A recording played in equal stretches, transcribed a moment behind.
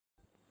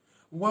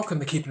Welcome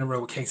to Keeping It Real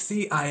with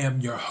KC. I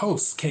am your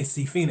host,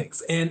 KC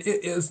Phoenix, and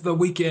it is the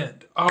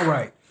weekend. All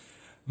right,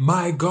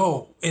 my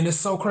goal, and it's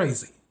so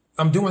crazy.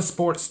 I'm doing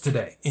sports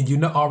today,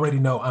 and already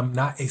know I'm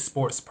not a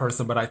sports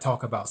person, but I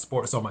talk about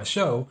sports on my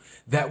show.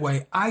 That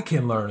way I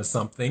can learn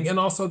something, and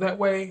also that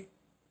way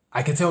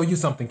I can tell you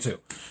something too.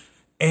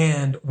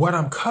 And what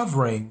I'm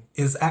covering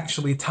is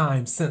actually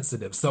time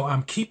sensitive, so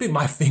I'm keeping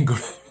my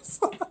fingers,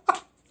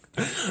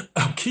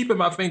 I'm keeping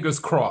my fingers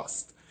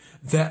crossed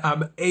that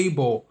I'm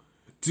able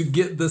to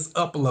get this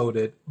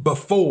uploaded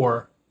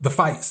before the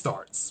fight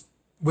starts.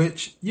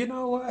 Which, you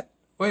know what?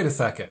 Wait a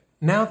second.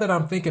 Now that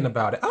I'm thinking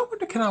about it, I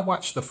wonder, can I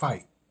watch the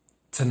fight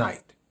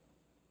tonight?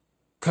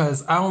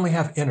 Because I only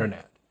have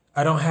internet.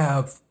 I don't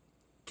have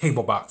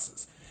cable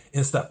boxes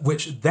and stuff,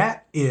 which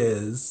that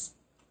is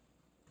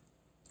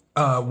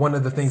one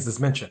of the things that's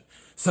mentioned.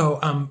 So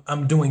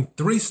I'm doing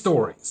 3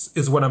 stories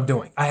is what I'm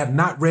doing. I have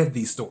not read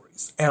these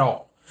stories at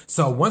all.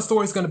 So one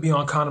story is going to be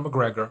on Conor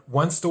McGregor.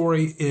 One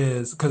story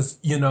is, because,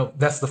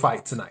 that's the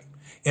fight tonight.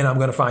 And I'm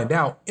going to find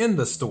out in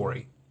the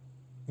story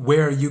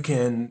where you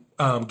can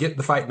get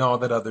the fight and all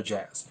that other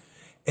jazz.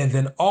 And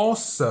then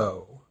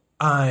also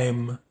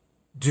I'm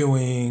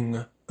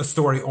doing a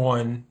story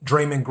on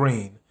Draymond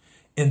Green.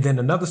 And then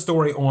another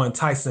story on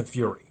Tyson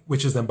Fury,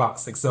 which is in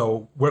boxing.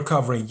 So we're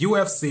covering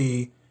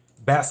UFC,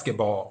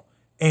 basketball,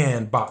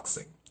 and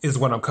boxing is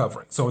what I'm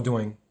covering. So I'm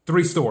doing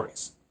 3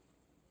 stories.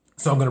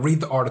 So I'm going to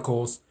read the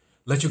articles,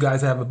 let you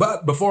guys have it.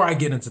 But before I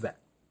get into that,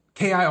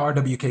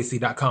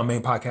 KIRWKC.com,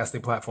 main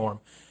podcasting platform,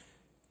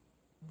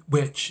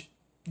 which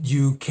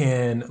you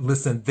can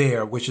listen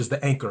there, which is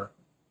the Anchor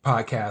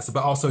podcast.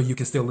 But also you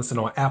can still listen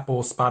on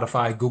Apple,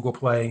 Spotify, Google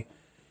Play.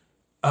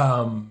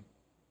 I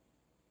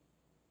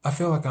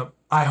feel like I'm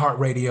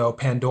iHeartRadio,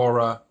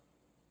 Pandora,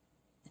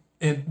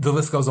 and the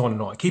list goes on and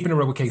on. Keeping It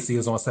Real with KC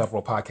is on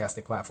several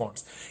podcasting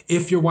platforms.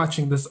 If you're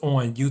watching this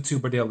on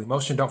YouTube or Daily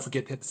Motion, don't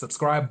forget to hit the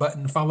subscribe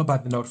button, followed by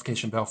the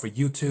notification bell for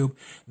YouTube.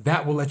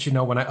 That will let you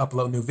know when I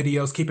upload new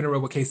videos. Keeping It Real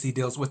with KC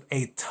deals with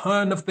a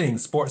ton of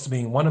things, sports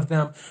being one of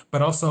them,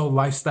 but also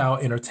lifestyle,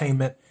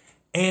 entertainment,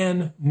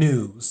 and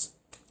news,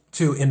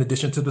 too, in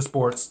addition to the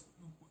sports.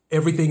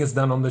 Everything is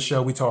done on the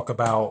show. We talk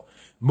about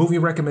movie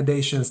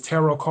recommendations,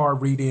 tarot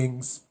card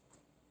readings,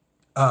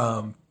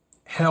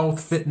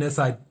 health, fitness.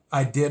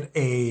 I did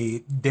a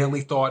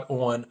daily thought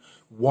on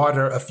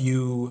water a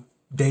few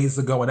days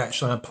ago, and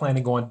actually I'm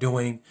planning on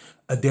doing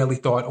a daily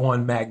thought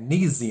on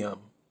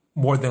magnesium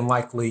more than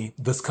likely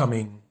this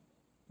coming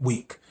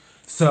week.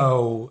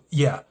 So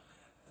yeah,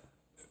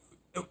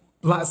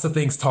 lots of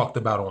things talked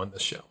about on the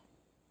show.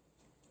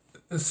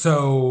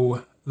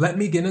 So let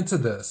me get into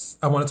this.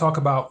 I want to talk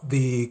about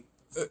the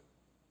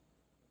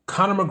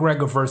Conor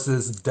McGregor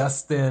versus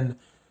Dustin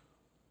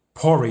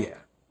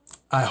Poirier.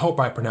 I hope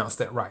I pronounced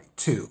that right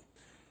too.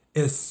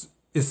 It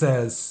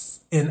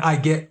says, and I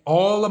get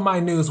all of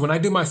my news. When I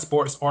do my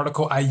sports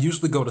article, I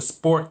usually go to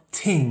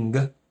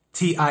Sporting,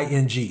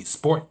 T-I-N-G,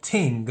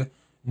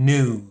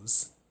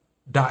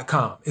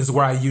 sportingnews.com is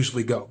where I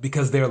usually go,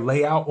 because their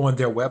layout on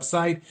their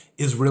website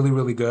is really,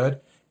 really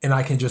good. And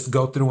I can just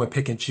go through and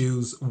pick and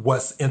choose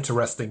what's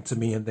interesting to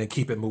me and then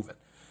keep it moving.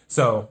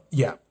 So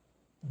yeah,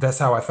 that's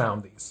how I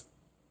found these.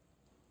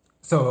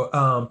 So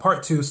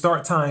part 2,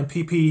 start time,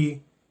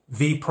 PPV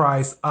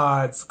price,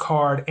 odds,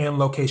 card, and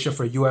location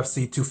for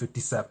UFC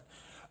 257.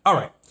 All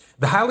right.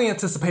 The highly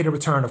anticipated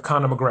return of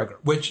Conor McGregor,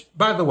 which,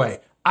 by the way,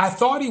 I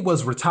thought he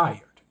was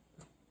retired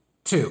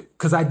too,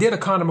 because I did a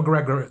Conor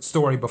McGregor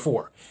story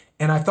before,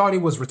 and I thought he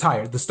was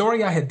retired. The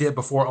story I had did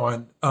before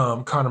on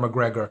Conor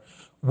McGregor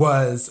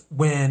was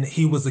when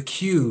he was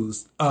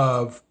accused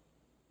of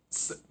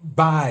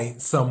by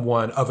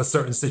someone of a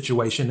certain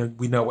situation, and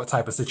we know what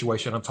type of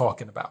situation I'm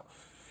talking about.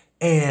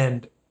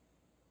 And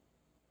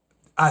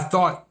I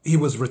thought he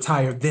was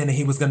retired then, and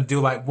he was going to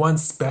do like one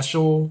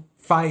special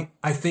fight,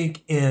 I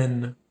think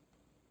in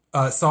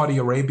Saudi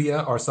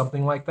Arabia or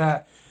something like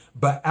that.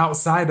 But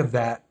outside of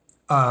that,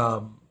 I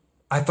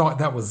thought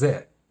that was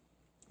it.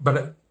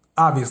 But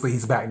obviously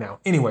he's back now.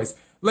 Anyways,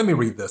 let me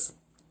read this.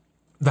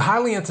 The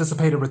highly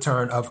anticipated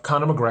return of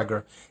Conor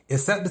McGregor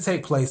is set to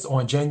take place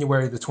on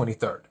January the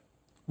 23rd,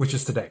 which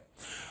is today,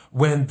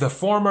 when the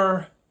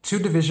former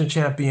 2-division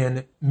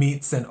champion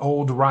meets an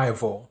old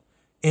rival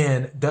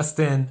in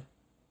Dustin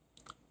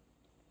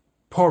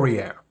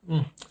Poirier.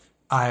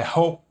 I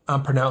hope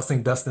I'm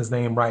pronouncing Dustin's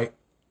name right.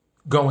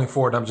 Going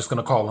forward, I'm just going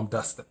to call him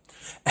Dustin.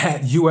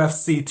 At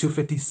UFC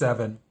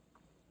 257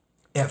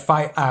 at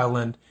Fight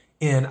Island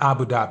in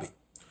Abu Dhabi.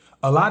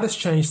 A lot has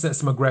changed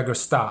since McGregor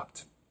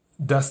stopped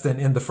Dustin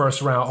in the first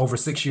round over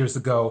 6 years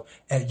ago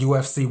at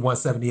UFC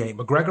 178.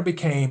 McGregor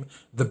became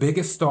the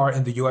biggest star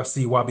in the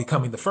UFC while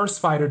becoming the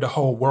first fighter to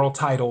hold world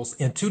titles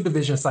in 2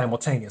 divisions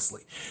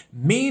simultaneously.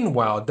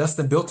 Meanwhile,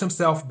 Dustin built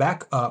himself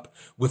back up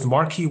with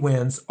marquee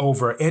wins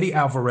over Eddie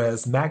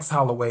Alvarez, Max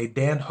Holloway,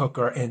 Dan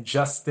Hooker, and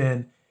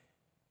Justin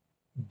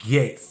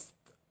Gaethje,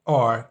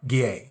 or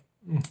Gaethje.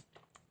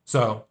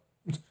 So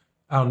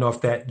I don't know if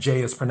that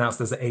J is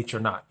pronounced as an H or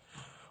not,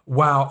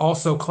 while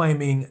also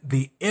claiming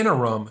the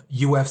interim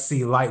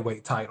UFC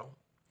lightweight title.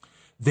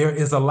 There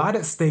is a lot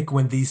at stake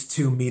when these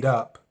two meet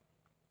up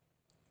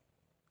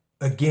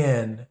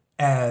again,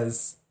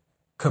 as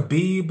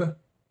Khabib,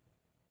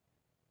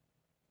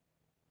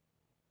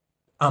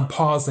 I'm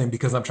pausing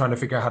because I'm trying to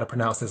figure out how to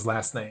pronounce his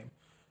last name.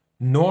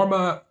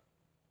 Nurmagomedov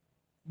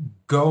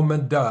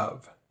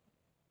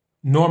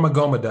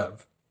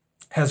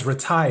has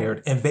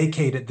retired and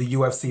vacated the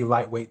UFC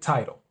lightweight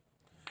title.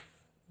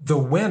 The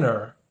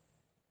winner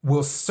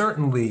will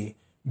certainly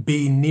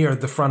be near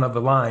the front of the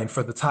line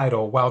for the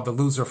title while the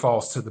loser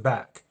falls to the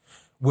back.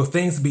 Will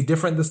things be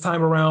different this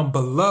time around?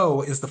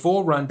 Below is the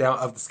full rundown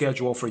of the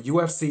schedule for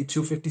UFC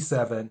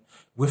 257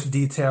 with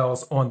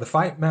details on the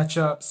fight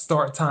matchup,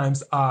 start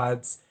times,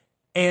 odds,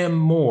 and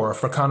more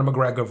for Conor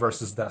McGregor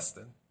versus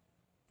Dustin.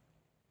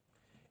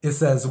 It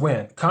says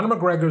when. Conor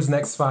McGregor's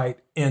next fight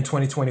in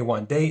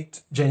 2021.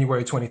 Date,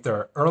 January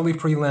 23rd. Early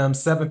prelim,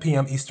 7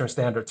 p.m. Eastern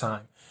Standard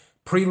Time.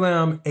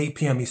 Prelim, 8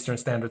 p.m. Eastern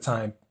Standard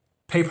Time.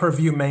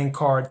 Pay-per-view main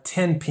card,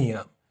 10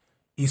 p.m.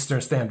 Eastern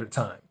Standard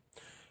Time.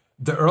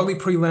 The early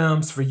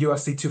prelims for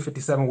UFC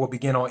 257 will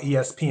begin on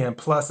ESPN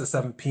Plus at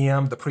 7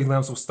 p.m. The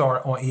prelims will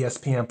start on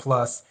ESPN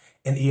Plus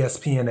and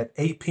ESPN at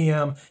 8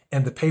 p.m.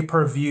 And the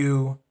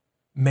pay-per-view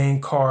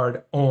main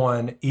card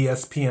on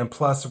ESPN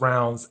Plus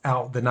rounds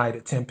out the night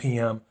at 10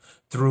 p.m.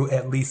 through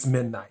at least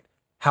midnight.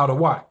 How to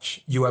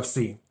watch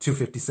UFC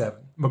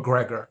 257,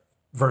 McGregor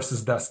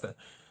versus Dustin.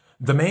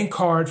 The main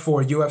card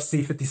for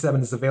UFC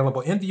 57 is available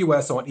in the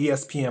US on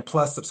ESPN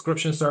Plus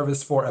subscription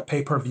service for a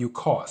pay-per-view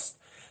cost.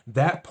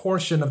 That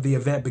portion of the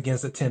event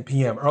begins at 10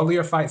 p.m.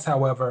 Earlier fights,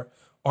 however,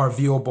 are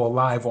viewable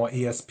live on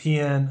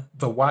ESPN,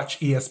 the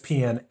Watch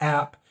ESPN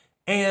app,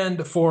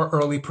 and for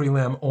early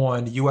prelim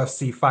on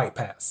UFC Fight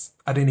Pass.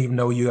 I didn't even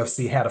know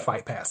UFC had a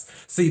Fight Pass.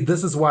 See,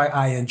 this is why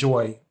I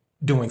enjoy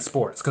doing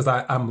sports, because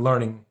I'm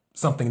learning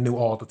something new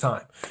all the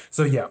time.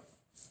 So yeah,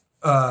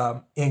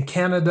 in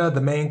Canada,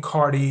 the main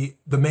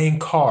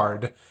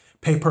card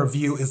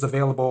pay-per-view is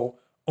available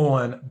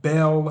on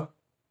Bell,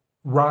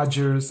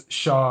 Rogers,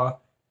 Shaw,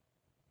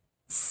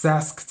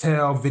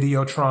 Sasktel,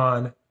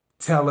 Videotron,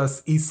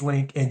 TELUS,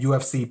 Eastlink, and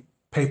UFC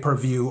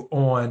pay-per-view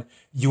on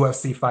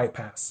UFC Fight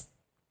Pass.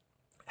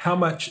 How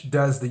much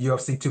does the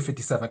UFC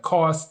 257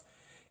 cost?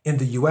 In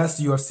the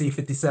US, UFC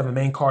 57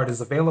 main card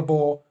is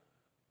available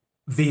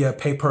via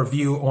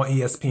pay-per-view on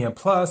ESPN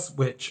Plus,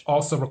 which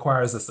also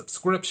requires a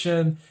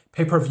subscription.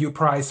 Pay-per-view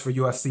price for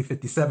UFC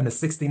 57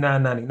 is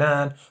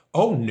 $69.99.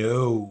 Oh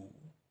no.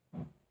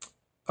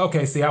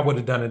 Okay, see, I would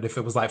have done it if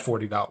it was like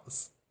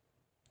 $40.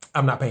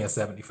 I'm not paying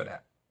 $70 for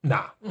that.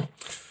 Nah.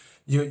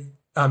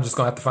 I'm just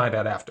going to have to find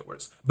out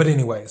afterwards. But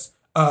anyways,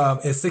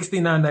 it's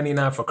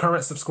 $69.99 for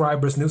current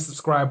subscribers. New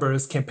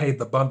subscribers can pay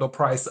the bundle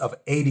price of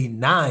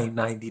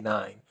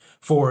 $89.99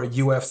 for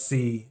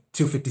UFC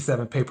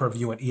 257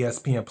 pay-per-view and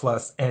ESPN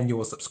Plus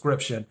annual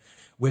subscription,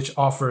 which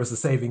offers a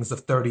savings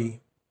of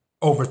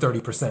over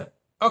 30%.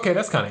 Okay,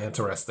 that's kind of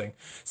interesting.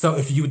 So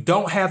if you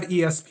don't have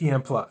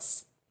ESPN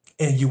Plus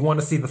and you want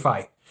to see the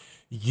fight,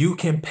 you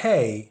can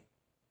pay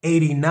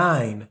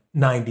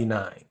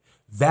 $89.99.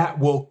 That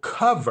will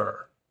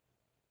cover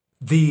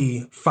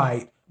the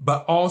fight,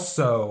 but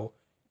also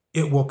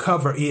it will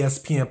cover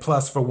ESPN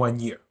Plus for 1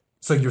 year.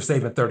 So you're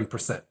saving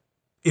 30%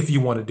 if you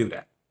want to do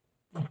that.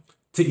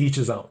 To each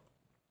his own.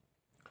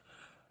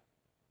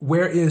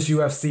 Where is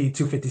UFC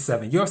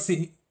 257?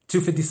 UFC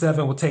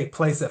 257 will take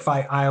place at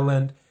Fight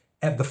Island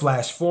at the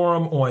Flash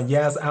Forum on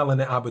Yas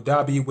Island in Abu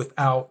Dhabi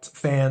without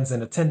fans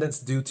in attendance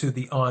due to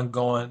the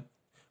ongoing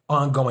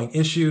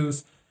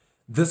issues.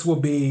 This will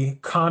be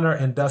Conor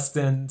and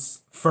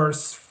Dustin's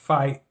first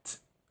fight.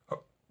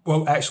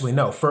 Well, actually,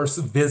 no, first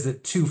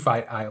visit to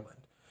Fight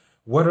Island.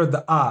 What are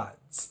the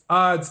odds?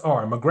 Odds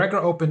are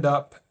McGregor opened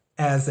up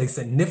as a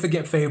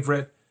significant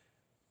favorite,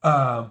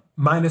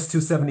 minus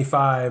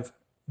 275,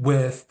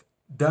 with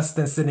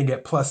Dustin sitting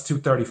at plus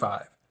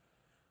 235.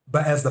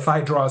 But as the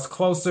fight draws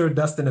closer,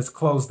 Dustin has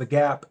closed the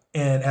gap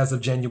and as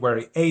of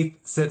January 8th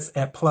sits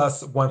at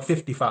plus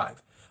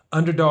 155.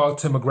 Underdog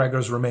to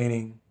McGregor's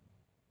remaining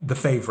the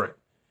favorite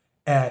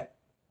at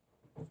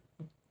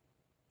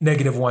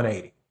negative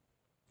 180.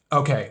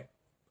 Okay,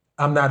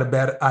 I'm not a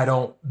bet. I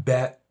don't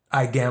bet.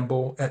 I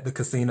gamble at the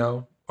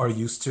casino, or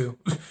used to.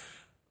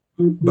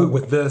 But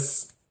with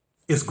this,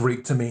 it's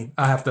Greek to me.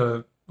 I have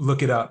to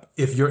look it up.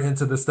 If you're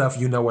into this stuff,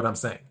 you know what I'm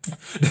saying.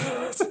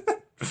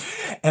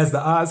 As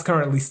the odds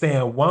currently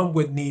stand, one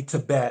would need to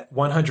bet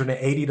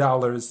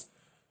 $180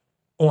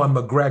 on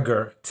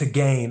McGregor to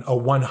gain a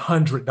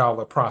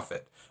 $100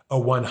 profit. A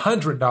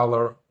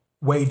 $100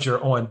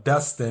 wager on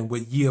Dustin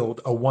would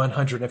yield a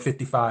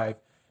 $155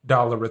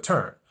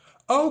 return.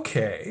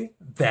 Okay,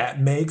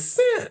 that makes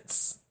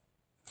sense.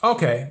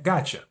 Okay,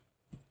 gotcha.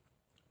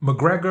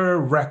 McGregor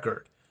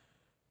record.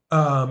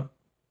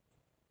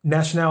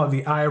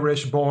 Nationality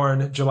Irish,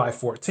 born July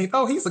 14th.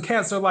 Oh, he's a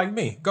Cancer like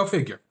me. Go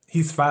figure.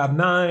 He's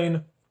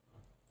 5'9",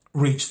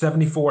 reached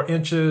 74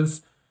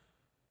 inches,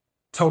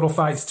 total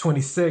fights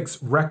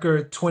 26,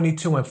 record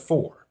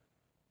 22-4.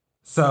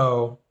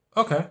 So,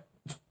 okay.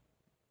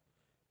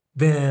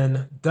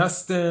 Then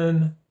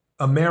Dustin,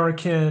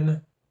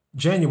 American,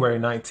 January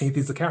 19th,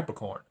 he's a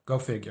Capricorn. Go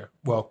figure.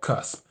 Well,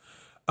 cusp.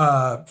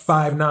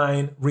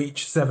 5'9",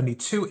 reach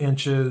 72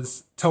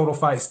 inches, total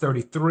fights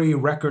 33,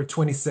 record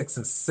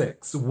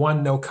 26-6,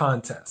 won no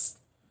contest.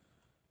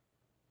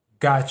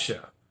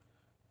 Gotcha.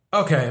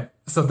 Okay,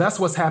 so that's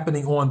what's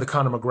happening on the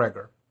Conor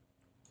McGregor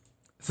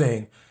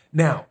thing.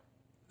 Now,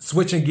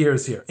 switching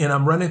gears here, and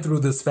I'm running through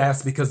this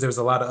fast because there's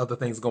a lot of other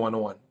things going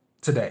on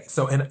today.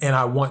 So, and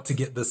I want to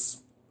get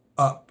this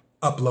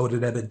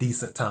uploaded at a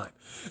decent time.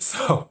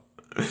 So,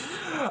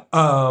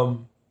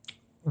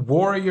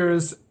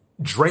 Warriors,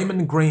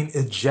 Draymond Green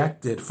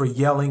ejected for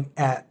yelling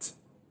at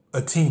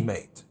a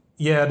teammate.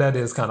 Yeah, that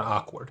is kind of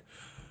awkward,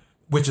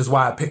 which is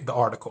why I picked the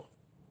article.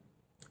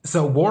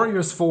 So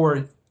Warriors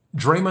forward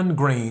Draymond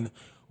Green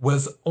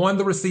was on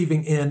the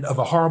receiving end of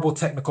a horrible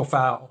technical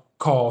foul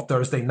call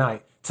Thursday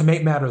night. To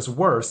make matters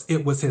worse,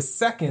 it was his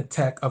second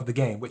tech of the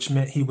game, which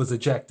meant he was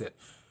ejected.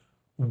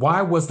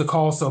 Why was the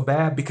call so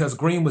bad? Because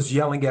Green was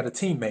yelling at a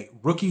teammate,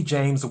 rookie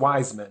James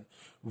Wiseman,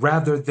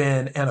 rather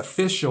than an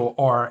official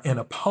or an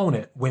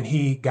opponent when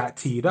he got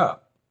teed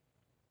up.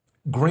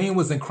 Green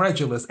was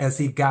incredulous as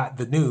he got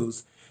the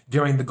news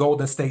during the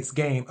Golden State's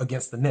game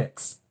against the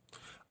Knicks.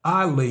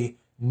 Oddly,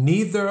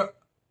 neither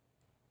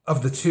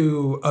of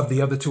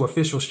the other two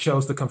officials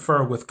chose to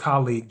confer with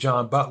colleague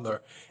John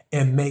Butler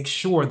and make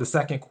sure the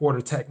second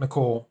quarter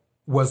technical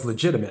was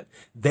legitimate.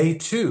 They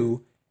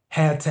too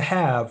had to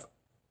have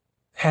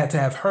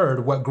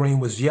heard what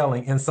Green was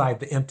yelling inside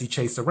the empty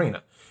Chase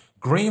Arena.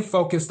 Green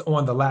focused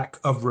on the lack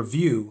of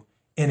review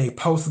in a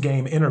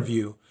post-game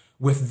interview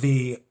with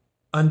the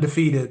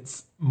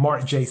undefeated's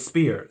Mark J.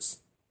 Spears.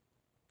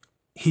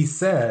 He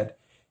said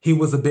he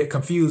was a bit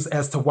confused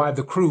as to why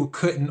the crew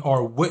couldn't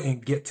or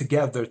wouldn't get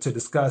together to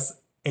discuss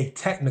a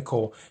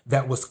technical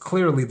that was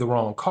clearly the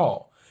wrong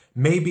call.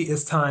 Maybe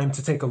it's time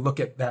to take a look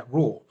at that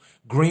rule.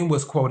 Green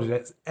was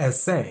quoted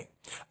as saying,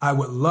 "I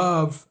would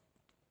love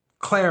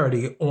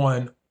clarity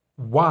on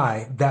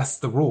why that's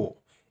the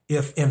rule,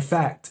 if in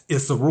fact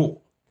it's a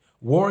rule."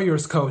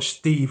 Warriors coach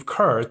Steve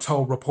Kerr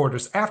told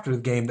reporters after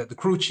the game that the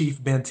crew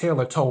chief Ben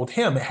Taylor told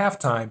him at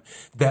halftime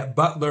that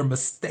Butler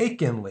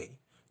mistakenly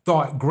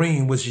thought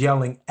Green was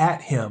yelling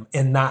at him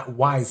and not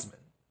Wiseman.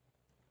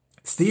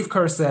 Steve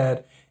Kerr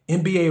said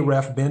NBA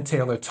ref Ben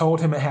Taylor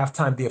told him at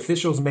halftime the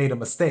officials made a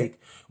mistake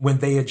when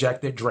they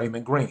ejected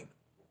Draymond Green.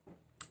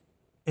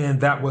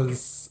 And that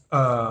was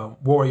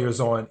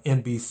Warriors on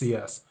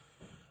NBCS.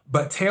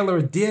 But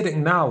Taylor did not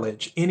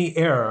acknowledge any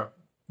error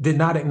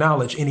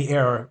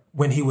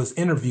when he was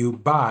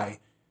interviewed by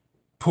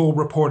Pool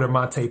reporter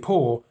Monte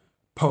Poole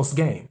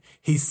post-game.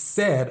 He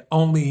said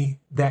only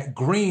that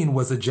Green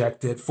was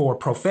ejected for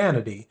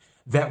profanity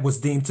that was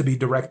deemed to be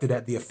directed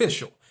at the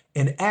official,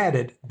 and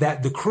added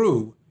that the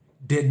crew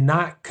did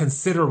not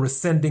consider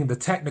rescinding the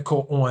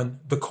technical on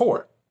the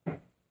court.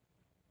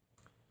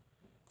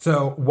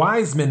 So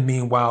Wiseman,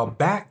 meanwhile,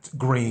 backed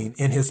Green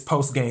in his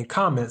post-game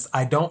comments.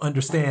 "I don't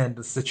understand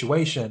the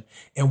situation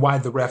and why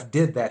the ref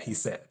did that," he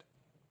said.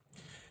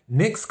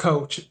 Knicks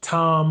coach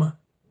Tom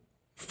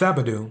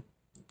Thibodeau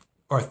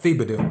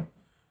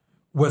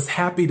was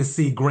happy to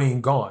see Green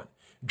gone.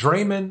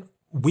 "Draymond,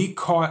 we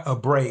caught a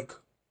break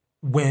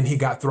when he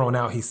got thrown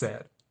out," he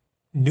said.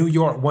 New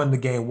York won the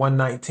game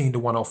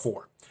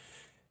 119-104.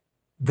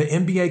 The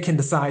NBA can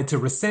decide to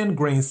rescind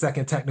Green's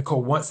second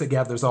technical once it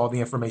gathers all the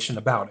information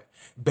about it.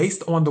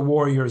 Based on the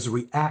Warriors'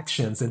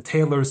 reactions and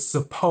Taylor's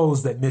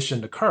supposed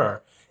admission to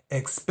Kerr,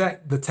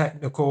 expect the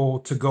technical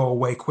to go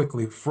away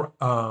quickly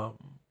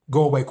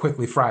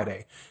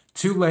Friday.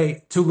 Too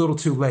little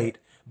too late,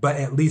 but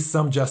at least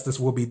some justice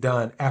will be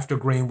done after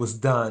Green was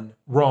done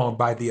wrong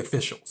by the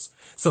officials.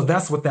 So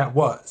that's what that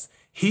was.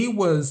 He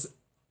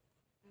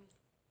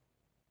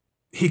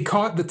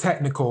caught the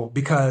technical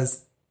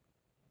because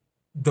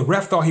the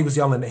ref thought he was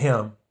yelling at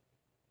him,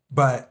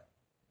 but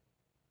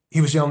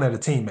he was yelling at a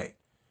teammate.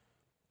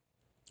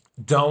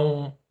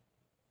 Don't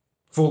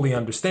fully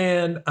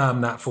understand. I'm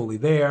not fully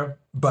there,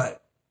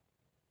 but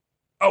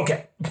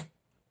okay.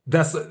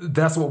 That's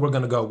what we're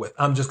going to go with.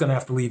 I'm just going to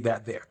have to leave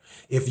that there.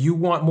 If you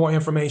want more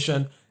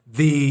information,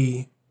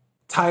 the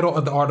title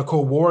of the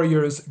article,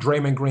 Warriors,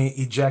 Draymond Green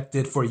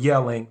ejected for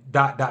yelling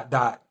at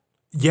a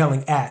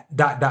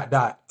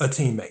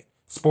teammate,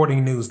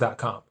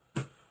 sportingnews.com.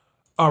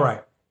 All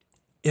right.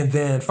 And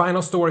then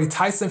final story,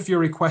 Tyson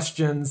Fury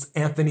questions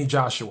Anthony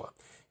Joshua.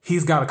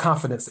 He's got a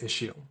confidence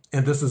issue,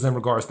 and this is in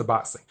regards to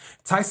boxing.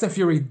 Tyson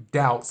Fury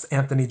doubts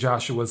Anthony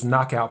Joshua's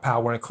knockout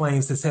power and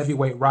claims his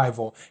heavyweight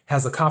rival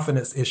has a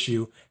confidence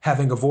issue,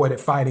 having avoided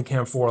fighting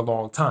him for a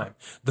long time.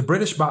 The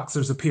British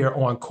boxers appear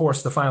on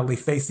course to finally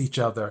face each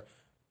other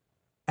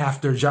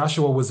after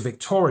Joshua was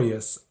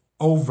victorious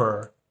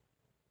over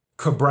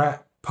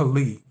Kubrat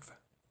Pulev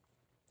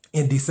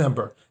in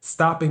December,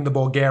 stopping the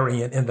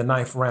Bulgarian in the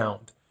 9th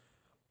round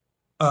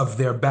of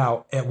their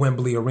bout at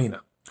Wembley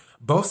Arena.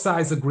 Both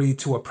sides agreed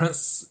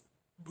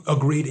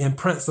in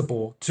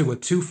principle to a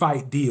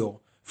 2-fight deal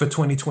for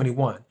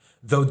 2021,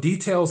 though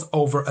details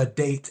over a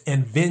date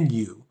and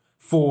venue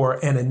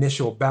for an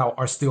initial bout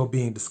are still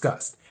being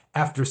discussed.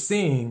 After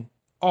seeing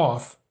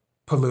off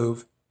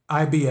Palooza,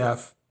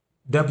 IBF,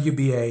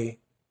 WBA,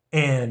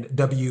 and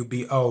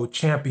WBO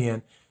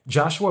champion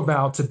Joshua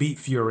vowed to beat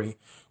Fury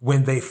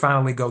when they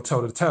finally go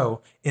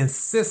toe-to-toe,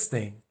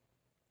 insisting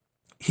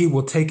he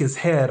will take his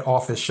head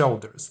off his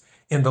shoulders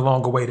in the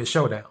long-awaited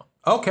showdown.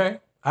 Okay,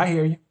 I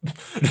hear you.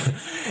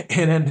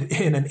 In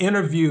an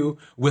interview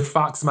with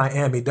Fox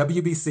Miami,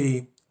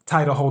 WBC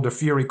title holder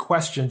Fury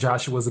questioned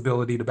Joshua's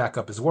ability to back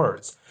up his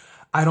words.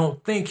 I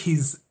don't think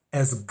he's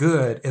as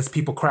good as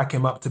people crack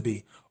him up to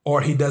be,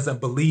 or he doesn't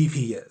believe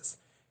he is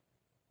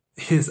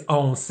his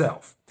own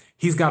self.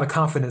 He's got a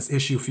confidence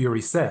issue,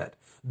 Fury said.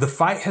 The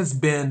fight has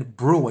been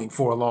brewing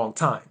for a long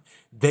time.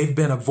 They've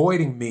been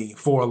avoiding me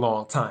for a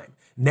long time.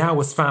 Now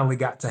it's finally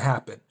got to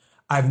happen.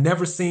 I've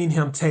never seen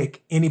him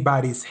take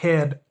anybody's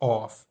head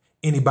off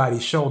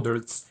anybody's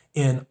shoulders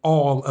in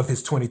all of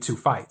his 22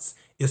 fights.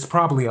 It's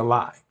probably a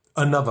lie,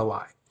 another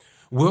lie.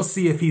 We'll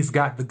see if he's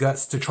got the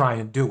guts to try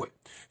and do it.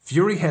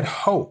 Fury had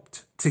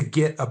hoped to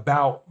get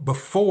about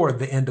before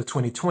the end of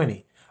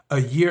 2020, a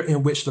year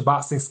in which the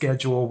boxing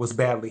schedule was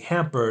badly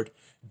hampered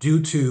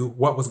due to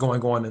what was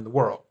going on in the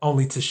world,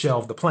 only to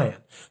shelve the plan.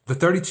 The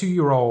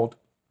 32-year-old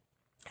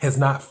has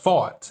not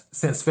fought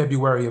since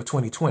February of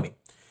 2020,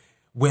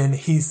 when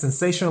he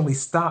sensationally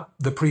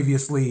stopped the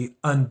previously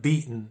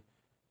unbeaten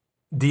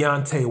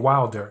Deontay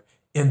Wilder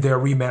in their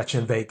rematch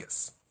in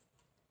Vegas.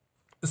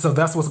 So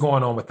that's what's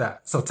going on with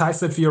that. So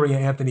Tyson Fury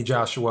and Anthony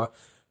Joshua,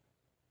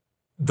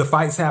 the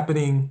fight's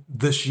happening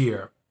this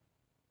year.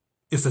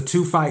 It's a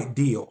 2-fight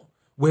deal,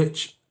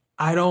 which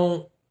I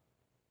don't,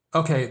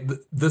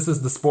 this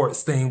is the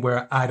sports thing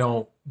where I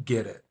don't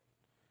get it.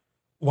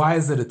 Why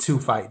is it a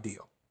 2-fight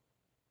deal?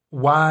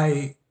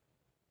 Why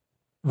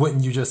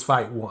wouldn't you just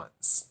fight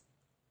once?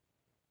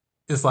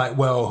 It's like,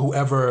 well,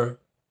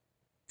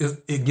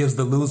 it gives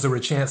the loser a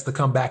chance to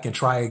come back and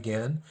try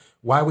again.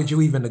 Why would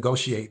you even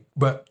negotiate?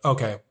 But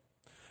okay,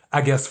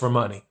 I guess for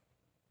money.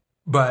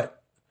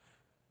 But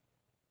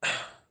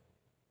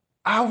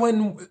I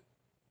wouldn't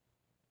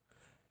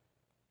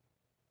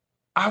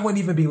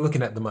even be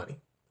looking at the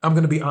money. I'm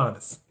going to be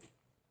honest.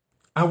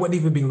 I wouldn't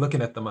even be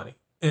looking at the money.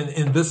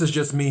 And this is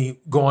just me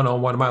going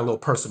on one of my little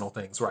personal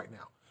things right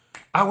now.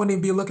 I wouldn't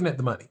even be looking at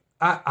the money.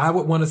 I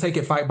would want to take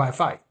it fight by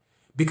fight.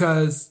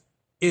 Because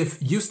if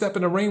you step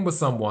in a ring with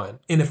someone,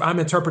 and if I'm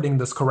interpreting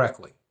this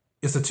correctly,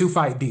 it's a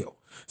 2-fight deal.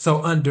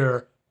 So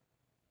under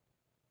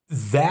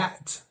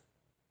that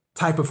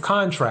type of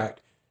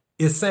contract,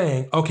 it's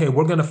saying, okay,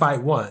 we're going to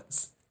fight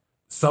once.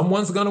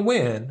 Someone's going to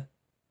win,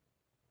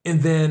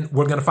 and then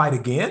we're going to fight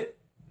again.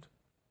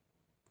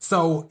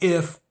 So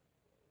if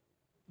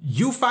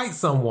you fight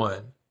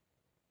someone,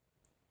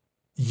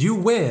 you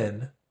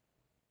win,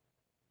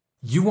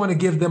 you want to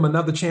give them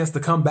another chance to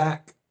come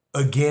back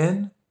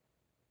again?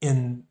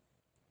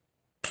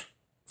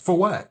 For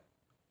what?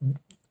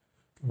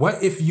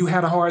 What if you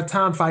had a hard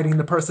time fighting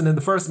the person in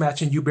the first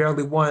match and you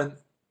barely won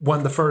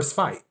the first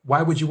fight?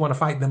 Why would you want to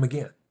fight them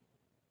again?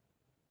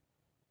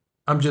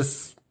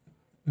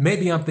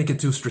 Maybe I'm thinking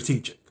too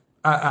strategic.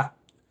 I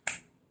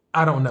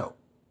don't know.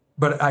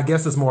 But I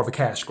guess it's more of a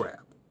cash grab.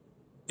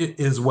 It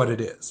is what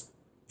it is.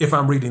 If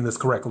I'm reading this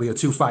correctly, a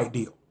 2-fight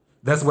deal.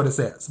 That's what it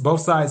says.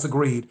 Both sides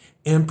agreed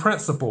in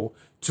principle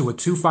to a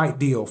 2-fight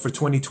deal for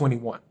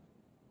 2021.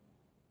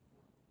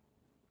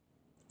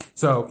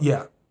 So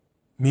yeah,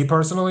 me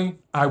personally,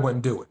 I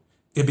wouldn't do it.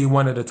 It'd be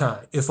one at a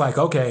time. It's like,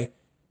 okay,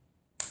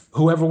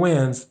 whoever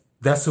wins,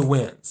 that's who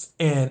wins.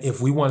 And if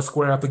we want to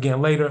square up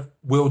again later,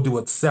 we'll do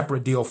a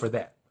separate deal for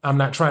that. I'm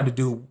not trying to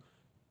do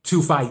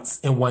 2 fights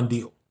in one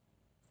deal.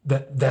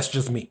 That's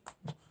just me.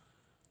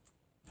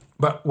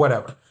 But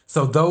whatever.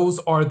 So those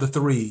are the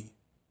 3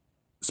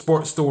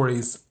 sports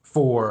stories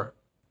for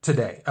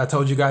today. I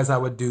told you guys I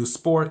would do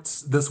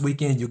sports this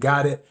weekend. You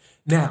got it.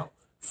 Now,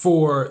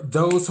 for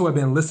those who have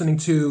been listening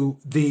to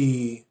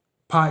the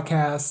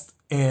podcast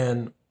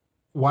and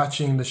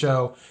watching the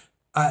show,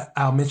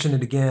 I'll mention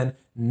it again.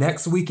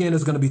 Next weekend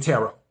is going to be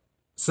tarot.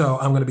 So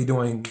I'm going to be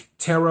doing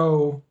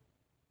tarot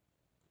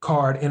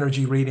card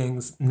energy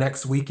readings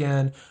next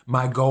weekend.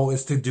 My goal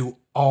is to do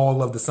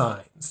all of the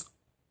signs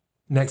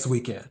next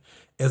weekend,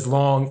 as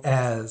long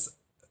as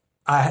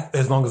I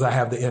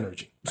have the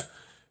energy.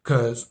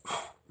 Cause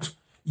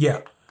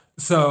yeah.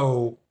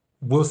 So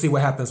we'll see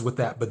what happens with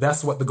that. But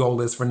that's what the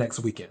goal is for next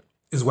weekend,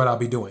 is what I'll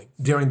be doing.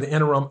 During the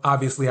interim,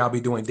 obviously I'll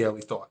be doing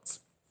daily thoughts.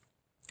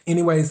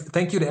 Anyways,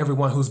 thank you to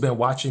everyone who's been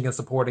watching and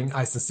supporting.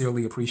 I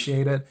sincerely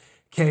appreciate it.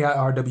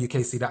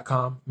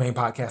 KIRWKC.com, main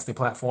podcasting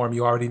platform.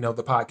 You already know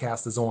the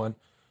podcast is on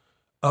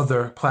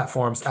other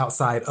platforms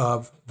outside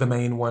of the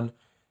main one.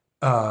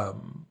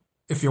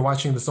 If you're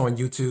watching this on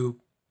YouTube,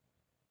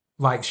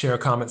 like, share,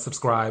 comment,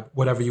 subscribe,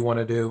 whatever you want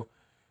to do.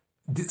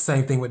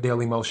 Same thing with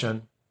Daily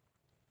Motion.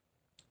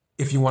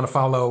 If you want to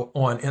follow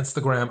on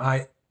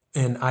Instagram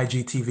and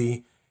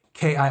IGTV,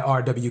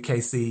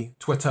 KIRWKC,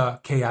 Twitter,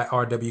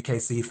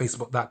 KIRWKC,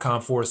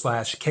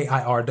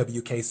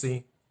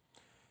 Facebook.com/KIRWKC.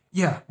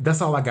 Yeah,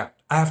 that's all I got.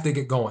 I have to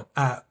get going.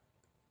 I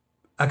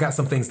got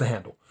some things to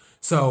handle.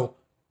 So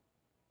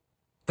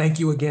thank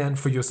you again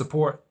for your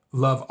support.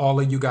 Love all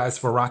of you guys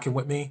for rocking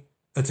with me.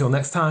 Until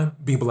next time,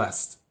 be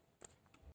blessed.